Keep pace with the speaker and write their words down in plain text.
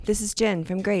This is Jen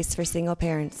from Grace for Single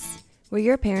Parents, where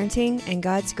your parenting and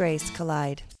God's grace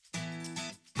collide.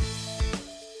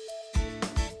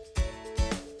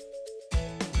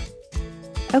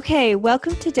 Okay,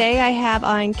 welcome. Today I have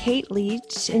on Kate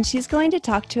Leach, and she's going to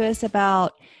talk to us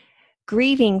about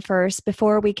grieving first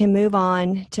before we can move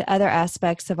on to other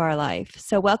aspects of our life.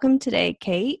 So welcome today,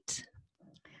 Kate.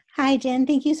 Hi, Jen.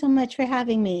 Thank you so much for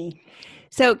having me.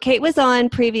 So Kate was on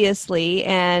previously,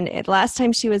 and last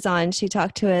time she was on, she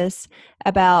talked to us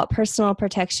about personal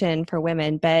protection for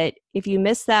women. But if you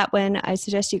missed that one, I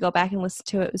suggest you go back and listen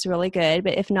to it. It was really good.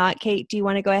 But if not, Kate, do you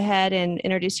want to go ahead and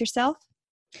introduce yourself?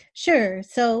 Sure.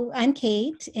 So I'm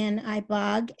Kate, and I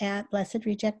blog at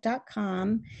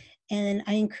blessedreject.com. And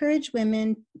I encourage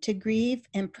women to grieve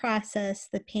and process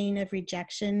the pain of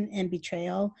rejection and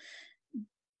betrayal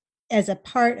as a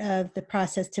part of the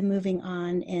process to moving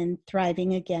on and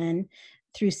thriving again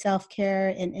through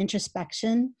self-care and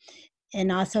introspection. And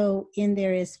also in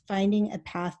there is finding a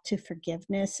path to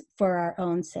forgiveness for our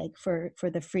own sake, for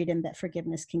the freedom that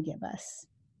forgiveness can give us.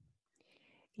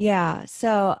 Yeah,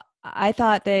 so I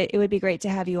thought that it would be great to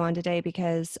have you on today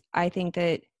because I think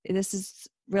that this is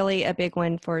really a big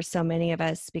one for so many of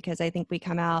us, because I think we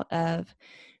come out of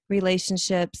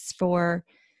relationships for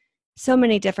so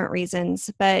many different reasons,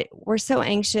 but we're so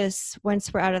anxious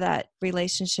once we're out of that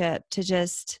relationship to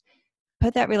just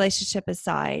put that relationship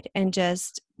aside and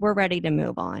just we're ready to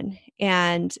move on.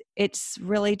 And it's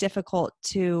really difficult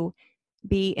to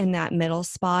be in that middle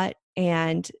spot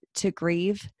and to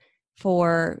grieve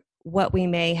for what we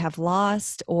may have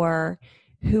lost or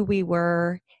who we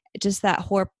were, just that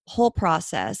whole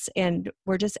process. And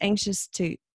we're just anxious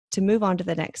to move on to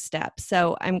the next step.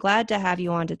 So I'm glad to have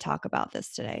you on to talk about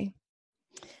this today.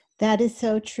 That is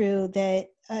so true that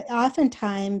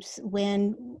oftentimes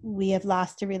when we have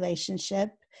lost a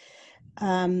relationship,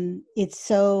 it's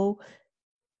so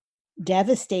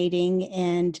devastating,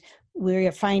 and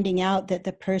we're finding out that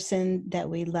the person that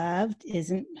we loved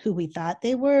isn't who we thought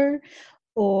they were,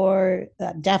 or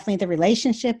definitely the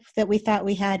relationship that we thought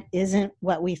we had isn't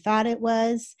what we thought it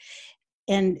was.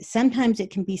 And sometimes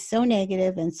it can be so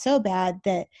negative and so bad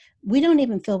that we don't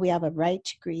even feel we have a right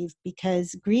to grieve,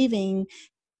 because grieving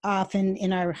often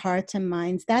in our hearts and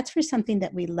minds, that's for something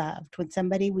that we loved. When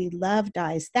somebody we love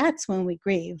dies, that's when we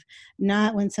grieve,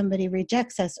 not when somebody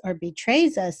rejects us or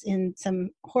betrays us in some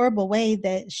horrible way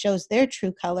that shows their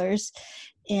true colors.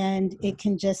 And it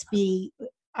can just be,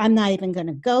 I'm not even going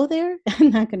to go there.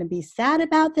 I'm not going to be sad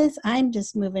about this. I'm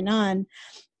just moving on.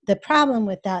 The problem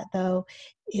with that, though,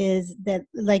 is that,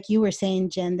 like you were saying,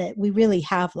 Jen, that we really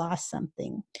have lost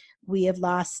something. We have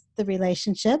lost the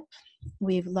relationship.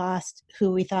 We've lost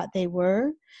who we thought they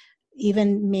were.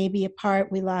 Even maybe a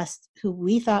part, we lost who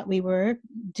we thought we were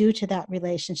due to that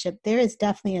relationship. There is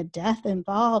definitely a death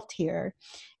involved here.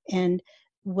 And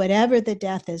whatever the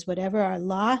death is, whatever our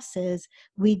loss is,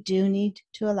 we do need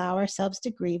to allow ourselves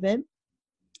to grieve it.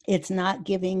 It's not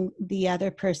giving the other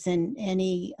person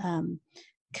any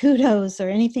kudos or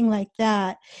anything like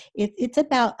that. It's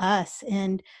about us.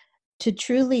 And to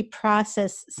truly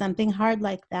process something hard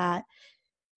like that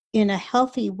in a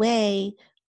healthy way,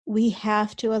 we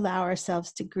have to allow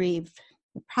ourselves to grieve.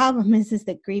 The problem is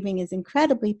that grieving is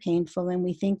incredibly painful, and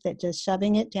we think that just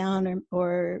shoving it down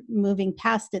or moving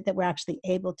past it, that we're actually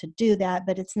able to do that,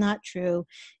 but it's not true.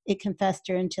 It can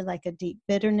fester into like a deep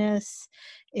bitterness.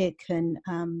 It can,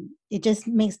 it just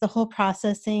makes the whole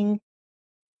processing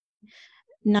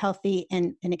not healthy,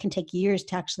 and it can take years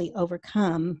to actually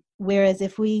overcome. Whereas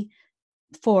if we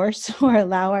force or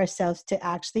allow ourselves to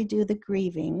actually do the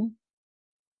grieving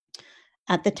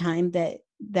at the time that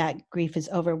that grief is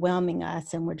overwhelming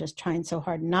us and we're just trying so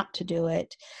hard not to do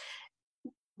it,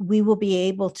 we will be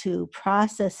able to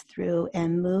process through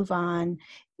and move on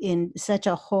in such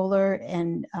a wholer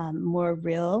and more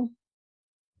real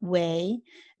way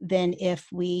than if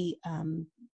we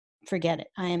forget it.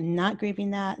 I am not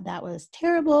grieving that. That was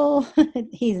terrible.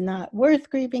 He's not worth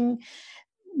grieving.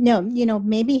 No,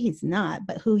 maybe he's not,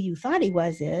 but who you thought he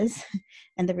was is,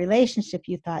 and the relationship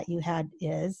you thought you had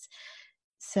is.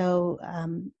 So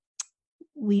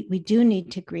we do need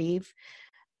to grieve.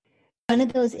 One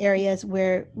of those areas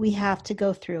where we have to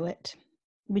go through it.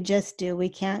 We just do. We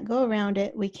can't go around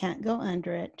it. We can't go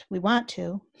under it. We want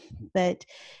to, but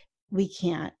we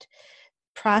can't.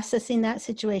 Processing that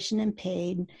situation and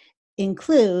pain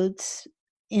includes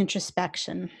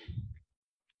introspection.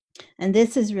 And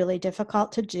this is really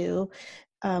difficult to do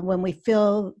when we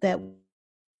feel that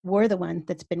we're the one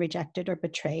that's been rejected or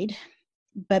betrayed.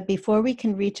 But before we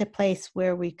can reach a place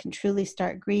where we can truly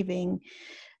start grieving,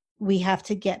 we have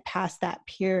to get past that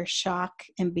pure shock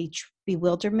and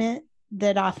bewilderment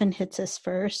that often hits us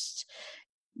first.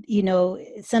 You know,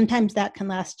 sometimes that can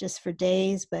last just for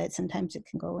days, but sometimes it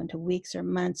can go into weeks or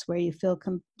months where you feel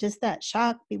just that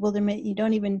shock, bewilderment.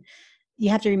 You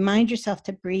have to remind yourself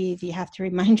to breathe. You have to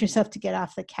remind yourself to get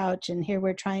off the couch. And here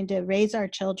we're trying to raise our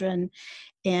children,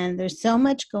 and there's so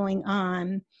much going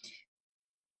on,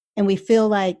 and we feel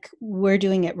like we're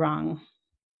doing it wrong,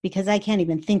 because I can't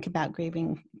even think about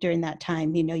grieving during that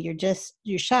time. You know, you're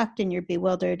shocked and you're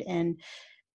bewildered, and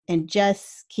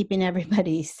just keeping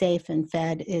everybody safe and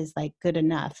fed is like good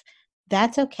enough.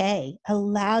 That's okay.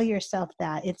 Allow yourself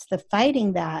that. It's the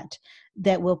fighting that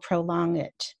will prolong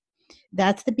it.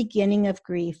 That's the beginning of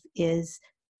grief, is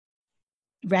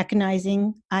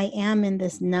recognizing I am in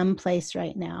this numb place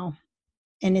right now,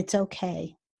 and it's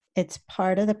okay. It's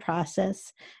part of the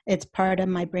process. It's part of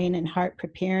my brain and heart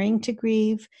preparing to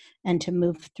grieve and to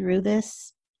move through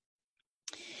this.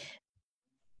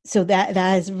 So that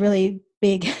is really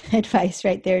big advice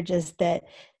right there, just that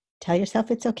tell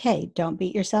yourself it's okay. Don't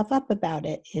beat yourself up about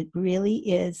it. It really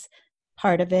is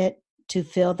part of it to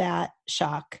feel that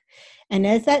shock. And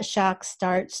as that shock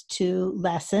starts to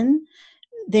lessen,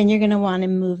 then you're going to want to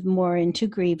move more into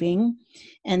grieving.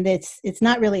 And it's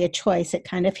not really a choice. It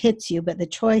kind of hits you, but the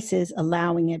choice is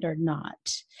allowing it or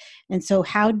not. And so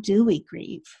how do we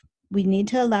grieve? We need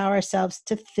to allow ourselves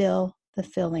to feel the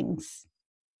feelings.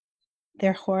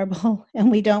 They're horrible,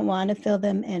 and we don't want to feel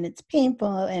them, and it's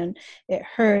painful and it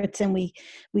hurts, and we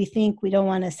think we don't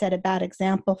want to set a bad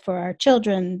example for our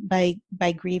children by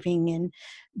grieving.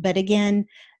 But again,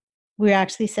 we're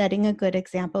actually setting a good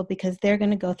example, because they're going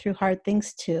to go through hard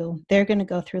things too. They're going to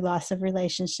go through loss of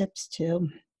relationships too,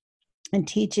 and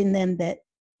teaching them that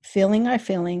feeling our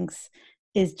feelings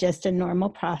is just a normal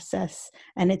process.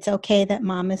 And it's okay that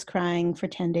mom is crying for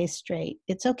 10 days straight.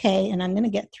 It's okay. And I'm going to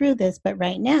get through this. But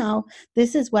right now,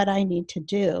 this is what I need to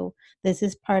do. This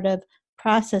is part of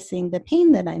processing the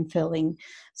pain that I'm feeling.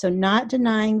 So not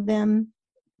denying them.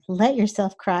 Let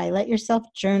yourself cry. Let yourself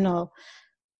journal.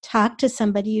 Talk to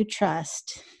somebody you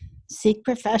trust. Seek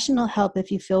professional help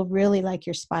if you feel really like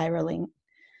you're spiraling.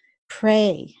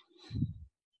 Pray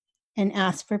and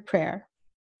ask for prayer.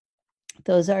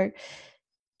 Those are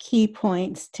key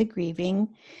points to grieving.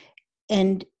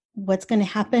 And what's going to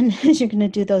happen is you're going to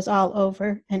do those all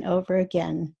over and over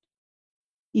again.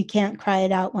 You can't cry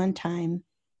it out one time.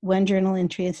 One journal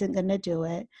entry isn't going to do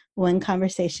it. One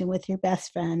conversation with your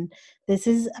best friend. This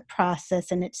is a process,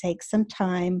 and it takes some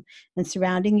time, and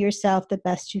surrounding yourself the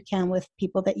best you can with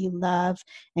people that you love,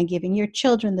 and giving your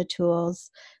children the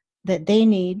tools that they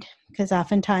need, because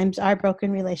oftentimes our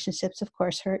broken relationships, of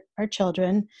course, hurt our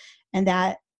children. And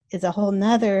that is a whole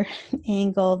nother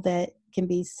angle that can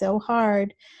be so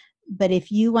hard. But if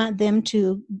you want them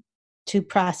to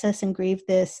process and grieve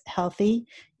this healthy,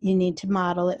 you need to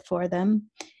model it for them.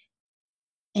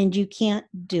 And you can't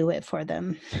do it for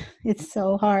them. It's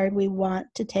so hard. We want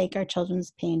to take our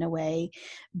children's pain away,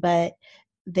 but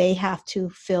they have to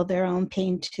feel their own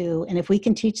pain too. And if we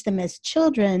can teach them as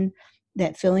children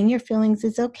that feeling your feelings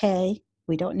is okay,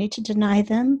 we don't need to deny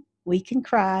them. We can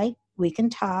cry, we can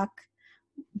talk.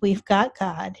 We've got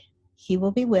God. He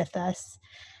will be with us.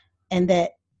 And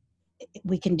that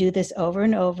we can do this over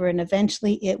and over, and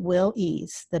eventually it will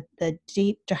ease. The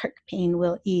deep, dark pain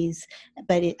will ease,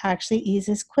 but it actually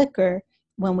eases quicker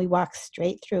when we walk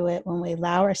straight through it, when we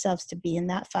allow ourselves to be in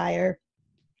that fire.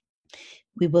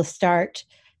 We will start,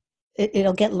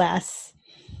 it'll get less.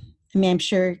 I mean, I'm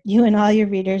sure you and all your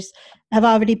readers have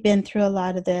already been through a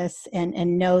lot of this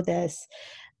and know this.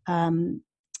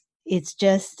 It's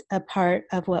just a part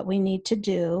of what we need to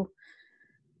do.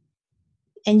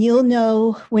 And you'll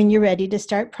know when you're ready to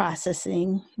start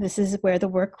processing. This is where the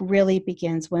work really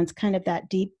begins, once kind of that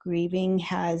deep grieving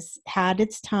has had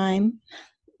its time.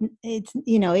 It's,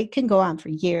 it can go on for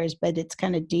years, but it's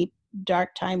kind of deep,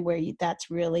 dark time where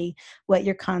that's really what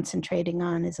you're concentrating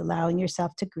on, is allowing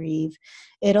yourself to grieve.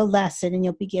 It'll lessen, and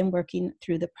you'll begin working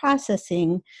through the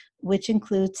processing, which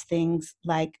includes things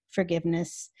like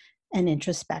forgiveness and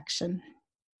introspection.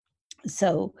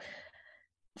 So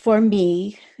for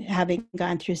me, having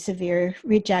gone through severe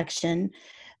rejection,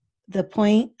 the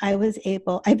point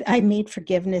I made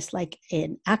forgiveness like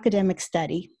an academic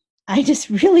study. I just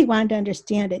really wanted to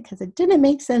understand it, because it didn't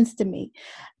make sense to me.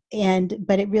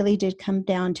 But it really did come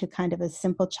down to kind of a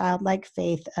simple childlike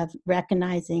faith of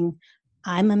recognizing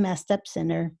I'm a messed up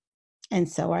sinner, and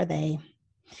so are they.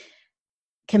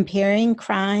 Comparing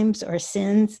crimes or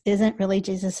sins isn't really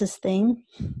Jesus's thing.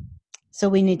 So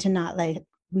we need to not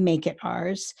make it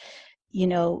ours.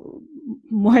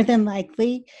 More than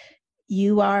likely,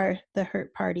 you are the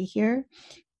hurt party here.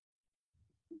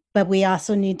 But we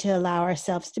also need to allow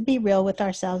ourselves to be real with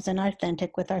ourselves and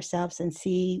authentic with ourselves and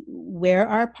see where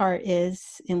our part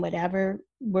is in whatever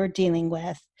we're dealing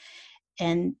with.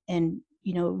 And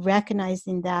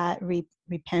recognizing that,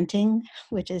 repenting,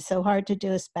 which is so hard to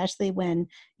do, especially when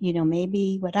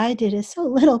maybe what I did is so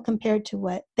little compared to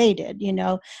what they did.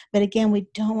 But again, we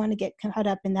don't want to get caught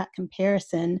up in that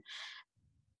comparison.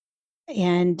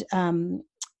 And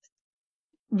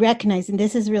recognizing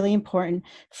this is really important.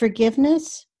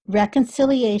 Forgiveness,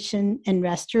 reconciliation, and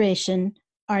restoration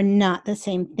are not the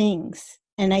same things.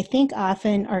 And I think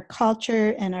often our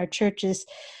culture and our churches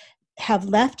have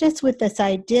left us with this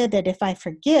idea that if I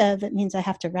forgive, it means I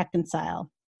have to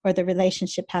reconcile or the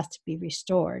relationship has to be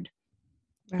restored.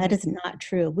 Right. That is not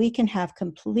true. We can have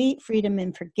complete freedom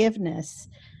and forgiveness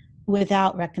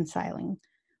without reconciling.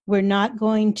 We're not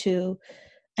going to,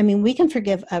 we can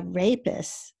forgive a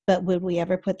rapist, but would we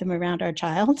ever put them around our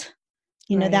child?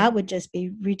 Right. That would just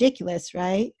be ridiculous,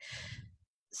 right?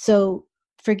 So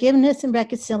forgiveness and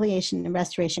reconciliation and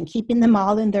restoration, keeping them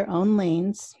all in their own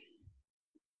lanes.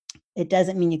 It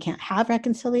doesn't mean you can't have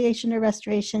reconciliation or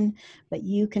restoration, but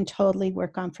you can totally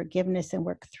work on forgiveness and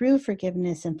work through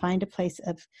forgiveness and find a place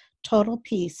of total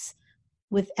peace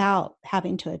without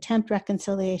having to attempt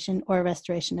reconciliation or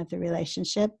restoration of the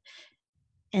relationship.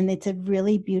 And it's a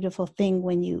really beautiful thing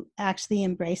when you actually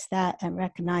embrace that and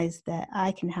recognize that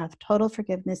I can have total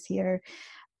forgiveness here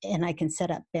and I can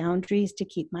set up boundaries to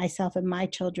keep myself and my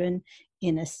children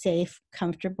in a safe,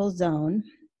 comfortable zone,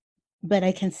 but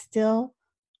I can still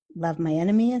love my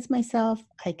enemy as myself.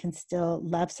 I can still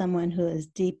love someone who has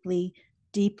deeply,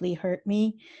 deeply hurt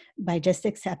me by just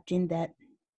accepting that,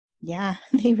 yeah,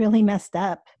 they really messed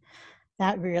up.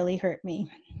 That really hurt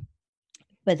me.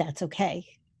 But that's okay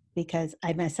because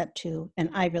I mess up too, and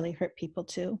I really hurt people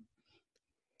too.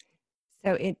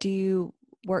 So do you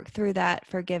work through that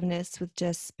forgiveness with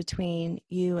just between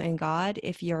you and God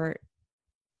if you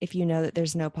know that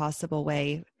there's no possible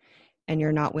way and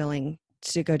you're not willing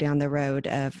to go down the road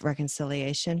of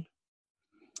reconciliation?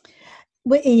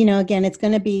 Well, again, it's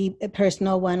going to be a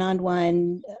personal,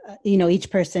 one-on-one. Each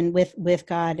person with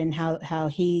God and how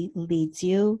He leads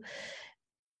you.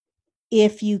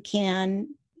 If you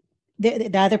can,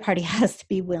 the other party has to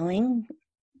be willing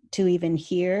to even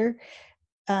hear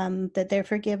that they're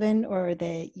forgiven or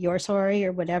that you're sorry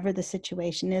or whatever the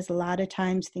situation is. A lot of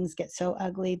times things get so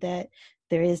ugly that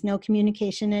there is no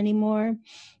communication anymore.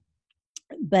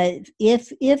 But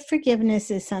if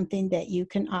forgiveness is something that you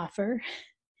can offer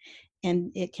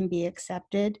and it can be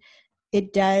accepted,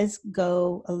 it does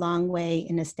go a long way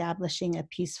in establishing a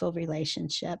peaceful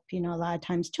relationship. A lot of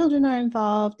times children are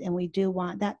involved and we do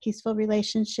want that peaceful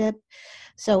relationship.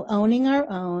 So owning our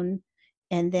own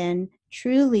and then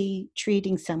truly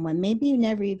treating someone, maybe you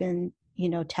never even,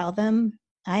 tell them,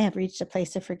 I have reached a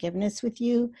place of forgiveness with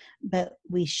you, but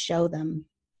we show them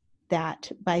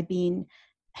that by being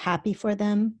happy for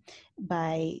them,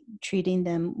 by treating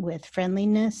them with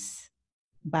friendliness,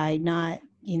 by not,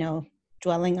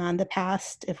 dwelling on the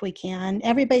past if we can.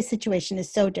 Everybody's situation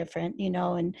is so different,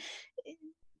 and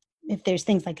if there's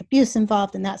things like abuse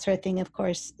involved and that sort of thing, of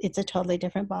course, it's a totally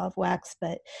different ball of wax.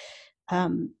 But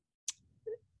um,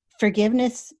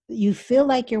 forgiveness, you feel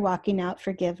like you're walking out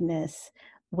forgiveness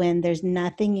when there's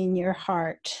nothing in your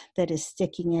heart that is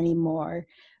sticking anymore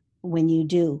when you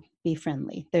do be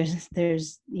friendly. There's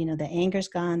the anger's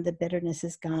gone, the bitterness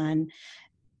is gone.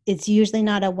 It's usually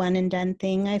not a one and done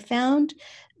thing. I found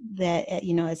that,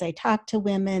 as I talk to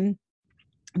women,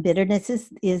 bitterness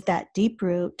is that deep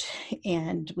root,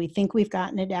 and we think we've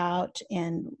gotten it out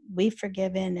and we've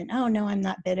forgiven and, oh no, I'm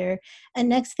not bitter. And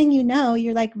next thing you know,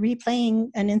 you're like replaying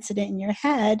an incident in your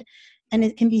head, and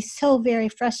it can be so very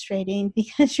frustrating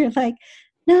because you're like,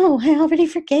 no, I already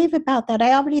forgave about that.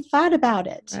 I already thought about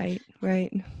it. Right,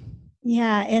 right.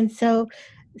 Yeah, and so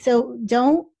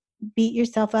don't beat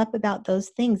yourself up about those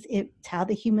things. It's how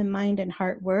the human mind and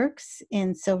heart works.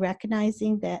 And so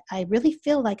recognizing that I really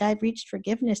feel like I've reached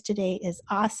forgiveness today is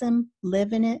awesome.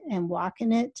 Live in it and walk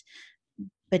in it,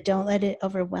 but don't let it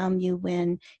overwhelm you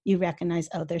when you recognize,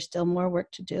 oh, there's still more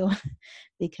work to do,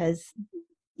 because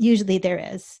usually there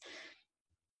is.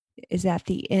 Is that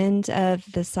the end of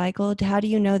the cycle? How do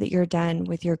you know that you're done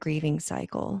with your grieving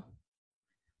cycle?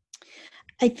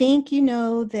 I think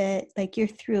that like you're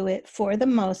through it for the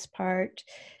most part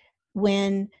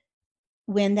when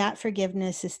that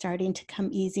forgiveness is starting to come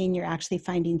easy and you're actually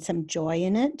finding some joy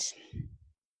in it,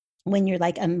 when you're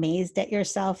like amazed at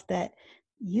yourself that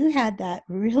you had that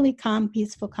really calm,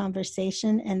 peaceful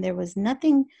conversation and there was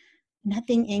nothing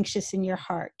anxious in your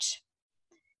heart,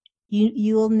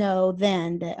 you'll know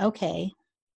then that, okay,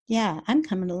 yeah, I'm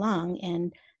coming along,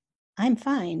 and I'm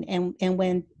fine. And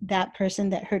when that person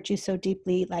that hurt you so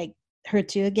deeply, like,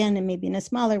 hurts you again, and maybe in a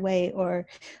smaller way, or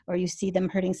you see them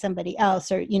hurting somebody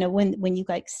else, or when you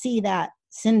like see that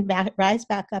sin back rise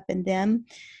back up in them,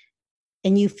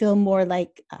 and you feel more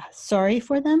like sorry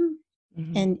for them,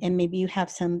 Hmm. and maybe you have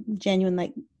some genuine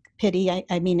like pity.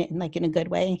 I mean it in like in a good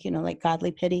way, like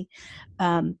godly pity.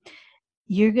 um,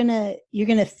 you're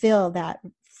gonna feel that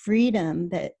freedom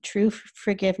that true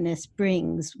forgiveness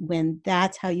brings, when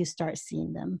that's how you start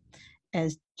seeing them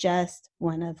as just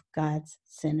one of God's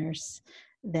sinners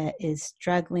that is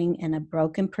struggling and a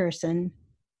broken person.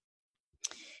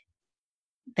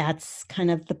 That's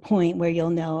kind of the point where you'll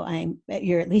know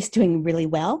you're at least doing really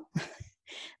well.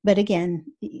 But again,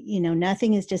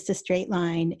 nothing is just a straight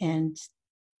line, and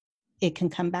it can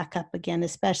come back up again,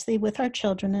 especially with our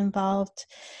children involved.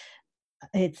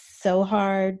 It's so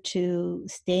hard to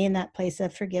stay in that place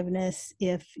of forgiveness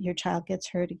if your child gets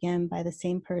hurt again by the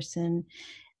same person.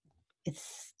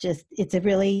 It's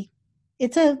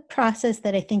a process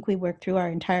that I think we work through our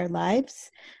entire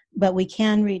lives, but we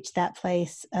can reach that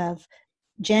place of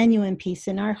genuine peace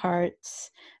in our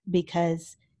hearts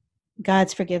because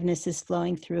God's forgiveness is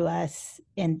flowing through us,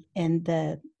 and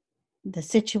the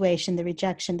situation, the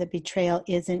rejection, the betrayal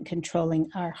isn't controlling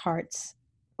our hearts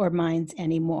or minds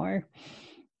anymore.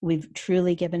 We've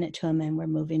truly given it to him and we're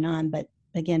moving on. But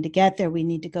again, to get there, we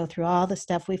need to go through all the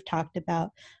stuff we've talked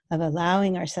about, of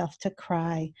allowing ourselves to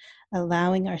cry,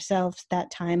 allowing ourselves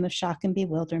that time of shock and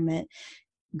bewilderment,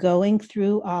 going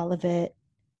through all of it,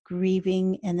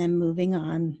 grieving, and then moving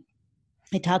on.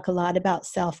 I talk a lot about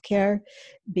self-care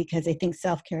because I think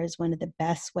self-care is one of the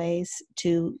best ways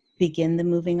to begin the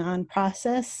moving on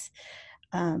process.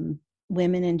 Um,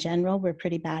 Women in general, we're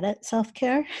pretty bad at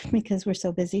self-care because we're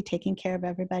so busy taking care of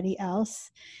everybody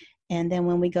else. And then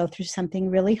when we go through something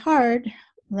really hard,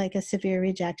 like a severe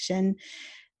rejection,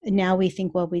 now we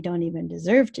think, well, we don't even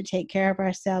deserve to take care of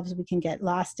ourselves. We can get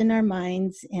lost in our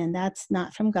minds, and that's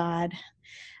not from God.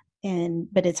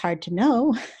 But it's hard to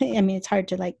know. I mean, it's hard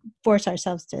to like force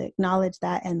ourselves to acknowledge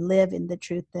that and live in the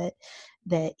truth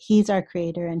that he's our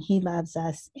creator and he loves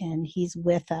us and he's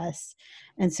with us.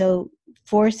 And so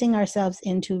forcing ourselves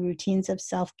into routines of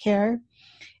self-care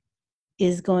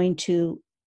is going to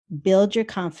build your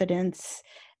confidence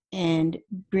and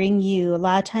bring you, a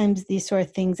lot of times these sort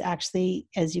of things actually,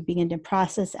 as you begin to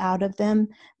process out of them,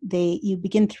 you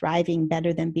begin thriving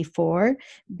better than before,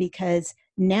 because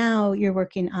now you're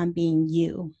working on being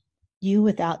you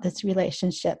without this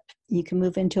relationship. You can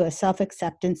move into a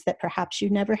self-acceptance that perhaps you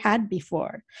never had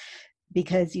before,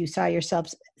 because you saw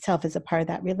yourself as a part of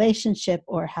that relationship,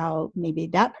 or how maybe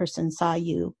that person saw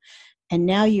you, and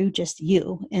now you just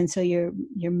you. And so you're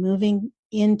moving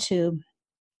into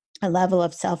a level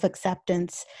of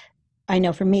self-acceptance, I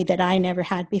know for me, that I never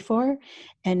had before.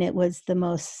 And it was the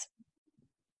most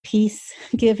peace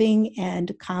giving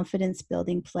and confidence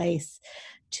building place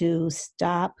to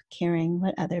stop caring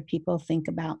what other people think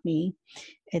about me.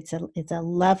 It's a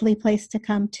lovely place to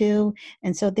come to.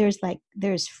 And so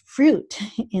there's fruit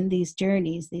in these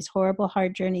journeys, these horrible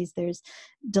hard journeys. There's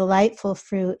delightful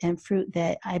fruit, and fruit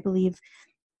that I believe,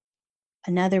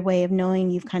 another way of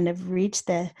knowing you've kind of reached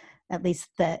at least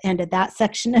the end of that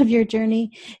section of your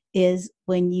journey, is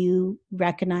when you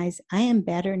recognize, I am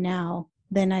better now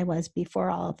than I was before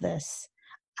all of this.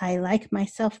 I like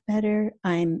myself better.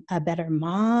 I'm a better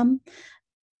mom.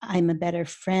 I'm a better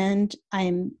friend.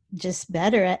 I'm just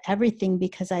better at everything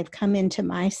because I've come into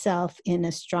myself in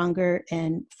a stronger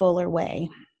and fuller way.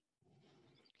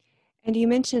 And you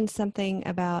mentioned something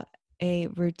about a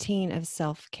routine of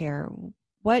self care.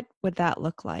 What would that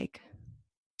look like?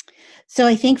 So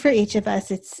I think for each of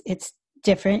us, it's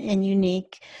different and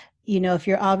unique. If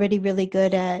you're already really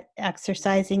good at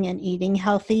exercising and eating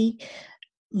healthy,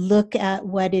 look at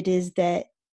what it is that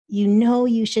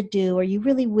you should do, or you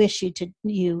really wish you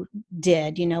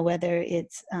did. Whether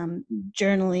it's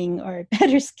journaling, or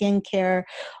better skincare,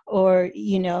 or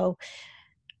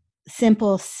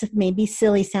simple, maybe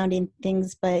silly sounding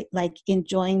things, but like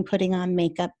enjoying putting on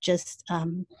makeup, just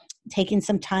taking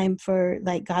some time for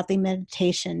like godly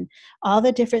meditation, all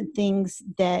the different things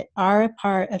that are a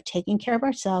part of taking care of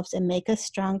ourselves and make us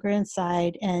stronger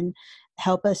inside and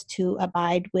help us to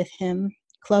abide with him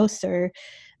closer.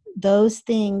 Those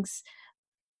things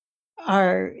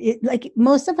like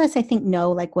most of us, I think,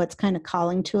 know like what's kind of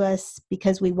calling to us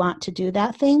because we want to do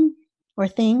that thing or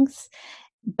things,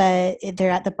 but they're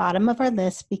at the bottom of our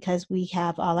list because we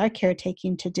have all our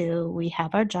caretaking to do. We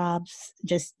have our jobs.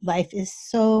 Just life is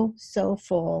so, so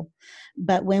full.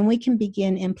 But when we can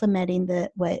begin implementing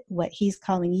what he's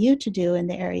calling you to do in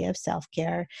the area of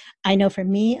self-care, I know for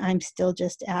me, I'm still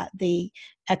just at the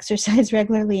exercise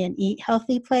regularly and eat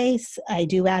healthy place. I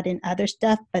do add in other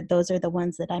stuff, but those are the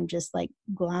ones that I'm just like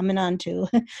glomming onto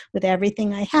with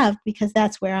everything I have, because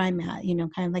that's where I'm at,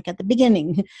 kind of like at the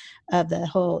beginning of the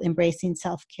whole embracing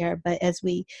self-care. But as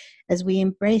we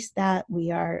embrace that, we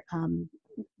are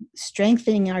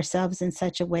strengthening ourselves in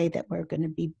such a way that we're going to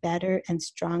be better and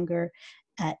stronger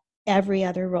at every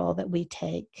other role that we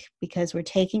take, because we're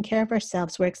taking care of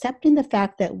ourselves. We're accepting the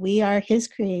fact that we are his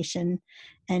creation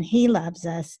and he loves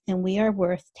us and we are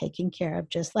worth taking care of.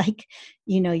 Just like,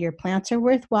 your plants are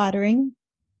worth watering,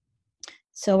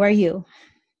 so are you.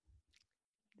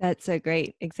 That's a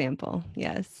great example.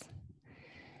 Yes.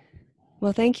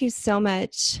 Well, thank you so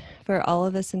much for all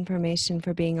of this information,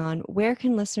 for being on. Where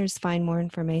can listeners find more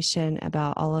information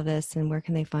about all of this, and where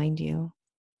can they find you?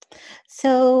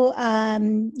 So,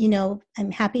 I'm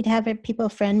happy to have people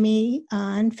friend me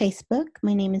on Facebook.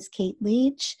 My name is Kate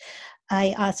Leach.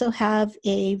 I also have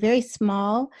a very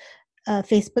small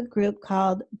Facebook group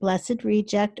called Blessed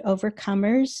Reject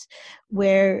Overcomers,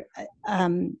 where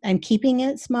I'm keeping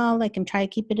it small. Like, I'm trying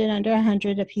to keep it at under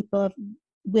 100 of people,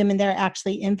 women that are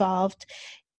actually involved.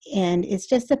 And it's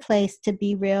just a place to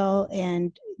be real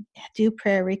and do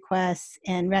prayer requests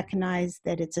and recognize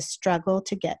that it's a struggle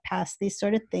to get past these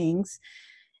sort of things.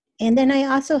 And then I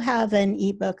also have an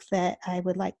ebook that I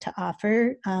would like to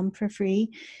offer for free.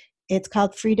 It's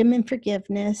called Freedom and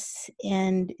Forgiveness.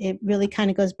 And it really kind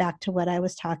of goes back to what I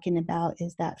was talking about,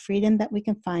 is that freedom that we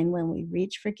can find when we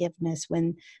reach forgiveness,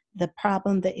 when the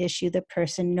problem, the issue, the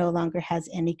person no longer has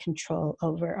any control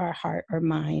over our heart or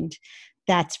mind.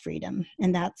 That's freedom.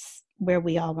 And that's where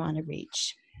we all want to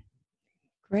reach.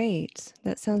 Great.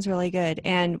 That sounds really good.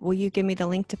 And will you give me the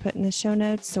link to put in the show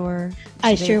notes, or?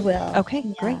 I sure will. Okay,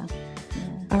 great. Yeah.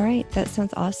 All right. That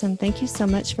sounds awesome. Thank you so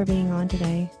much for being on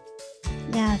today.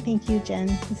 Yeah, thank you, Jen.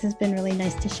 This has been really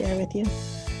nice to share with you.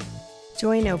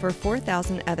 Join over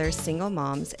 4,000 other single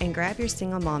moms and grab your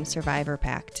Single Mom Survivor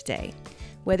Pack today.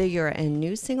 Whether you're a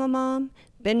new single mom,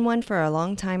 been one for a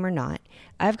long time or not,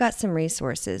 I've got some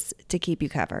resources to keep you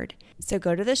covered. So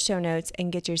go to the show notes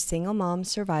and get your Single Mom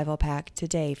Survival Pack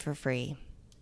today for free.